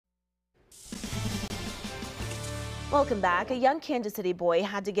Welcome back. A young Kansas City boy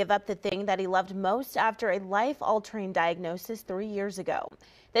had to give up the thing that he loved most after a life-altering diagnosis 3 years ago.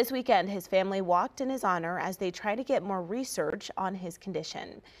 This weekend, his family walked in his honor as they try to get more research on his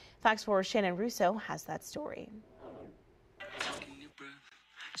condition. Fox 4's Shannon Russo has that story.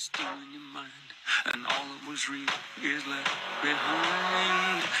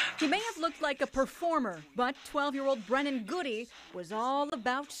 He may have looked like a performer, but 12-year-old Brennen Goody was all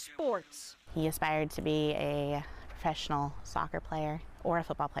about sports. He aspired to be a professional soccer player or a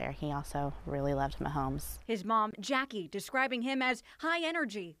football player. He also really loved Mahomes. His mom, Jackie, describing him as high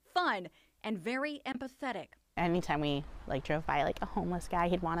energy, fun, and very empathetic. Anytime we drove by a homeless guy,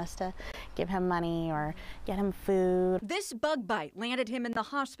 he'd want us to give him money or get him food. This bug bite landed him in the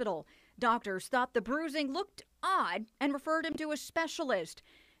hospital. Doctors thought the bruising looked odd and referred him to a specialist.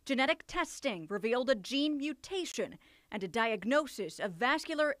 Genetic testing revealed a gene mutation and a diagnosis of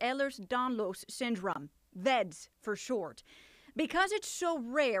Vascular Ehlers-Danlos Syndrome, VEDS for short. Because it's so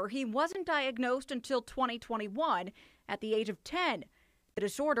rare, he wasn't diagnosed until 2021 at the age of 10. The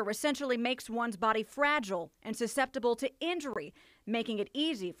disorder essentially makes one's body fragile and susceptible to injury, making it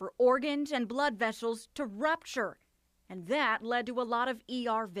easy for organs and blood vessels to rupture. And that led to a lot of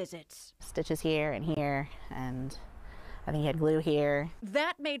ER visits. Stitches here, and I think he had glue here.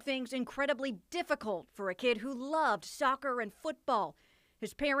 That made things incredibly difficult for a kid who loved soccer and football.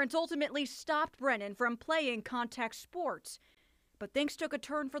 His parents ultimately stopped Brennen from playing contact sports. But things took a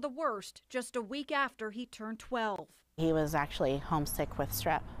turn for the worst just a week after he turned 12. He was actually homesick with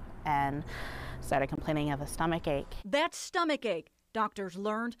strep and started complaining of a stomach ache. That stomach ache, doctors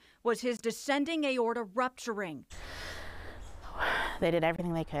learned, was his descending aorta rupturing. They did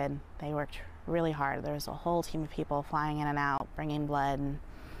everything they could. They worked really hard. There was a whole team of people flying in and out, bringing blood, and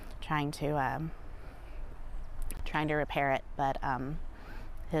trying to repair it. But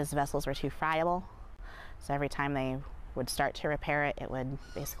his vessels were too friable, so every time they would start to repair it, it would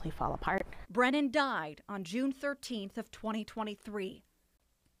basically fall apart. Brennen died on June 13th of 2023.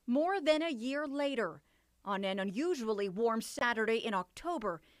 More than a year later, on an unusually warm Saturday in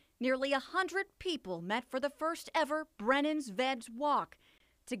October, nearly 100 people met for the first ever Brennen's VEDS Walk.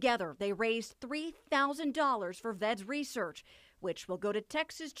 Together, they raised $3,000 for VEDS research, which will go to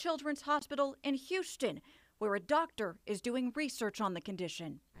Texas Children's Hospital in Houston, where a doctor is doing research on the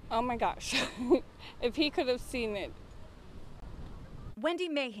condition. Oh my gosh, if he could have seen it. Wendy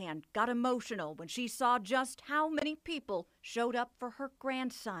Mahan got emotional when she saw just how many people showed up for her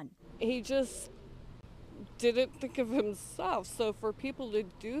grandson. He just didn't think of himself, so for people to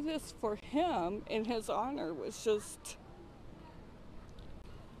do this for him in his honor was just,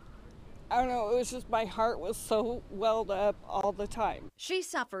 I don't know, it was just, my heart was so welled up all the time. She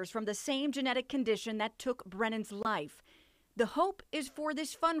suffers from the same genetic condition that took Brennen's life. The hope is for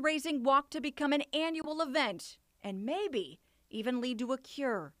this fundraising walk to become an annual event and maybe even lead to a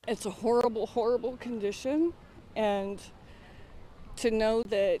cure. It's a horrible, horrible condition, and to know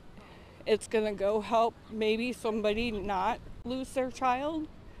that it's going to go help maybe somebody not lose their child,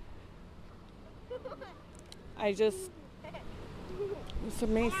 it's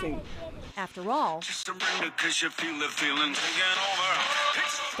amazing. After all,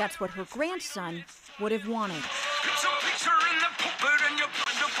 that's what her grandson would have wanted.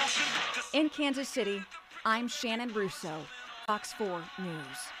 In Kansas City, I'm Shannon Russo, Fox 4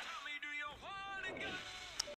 News.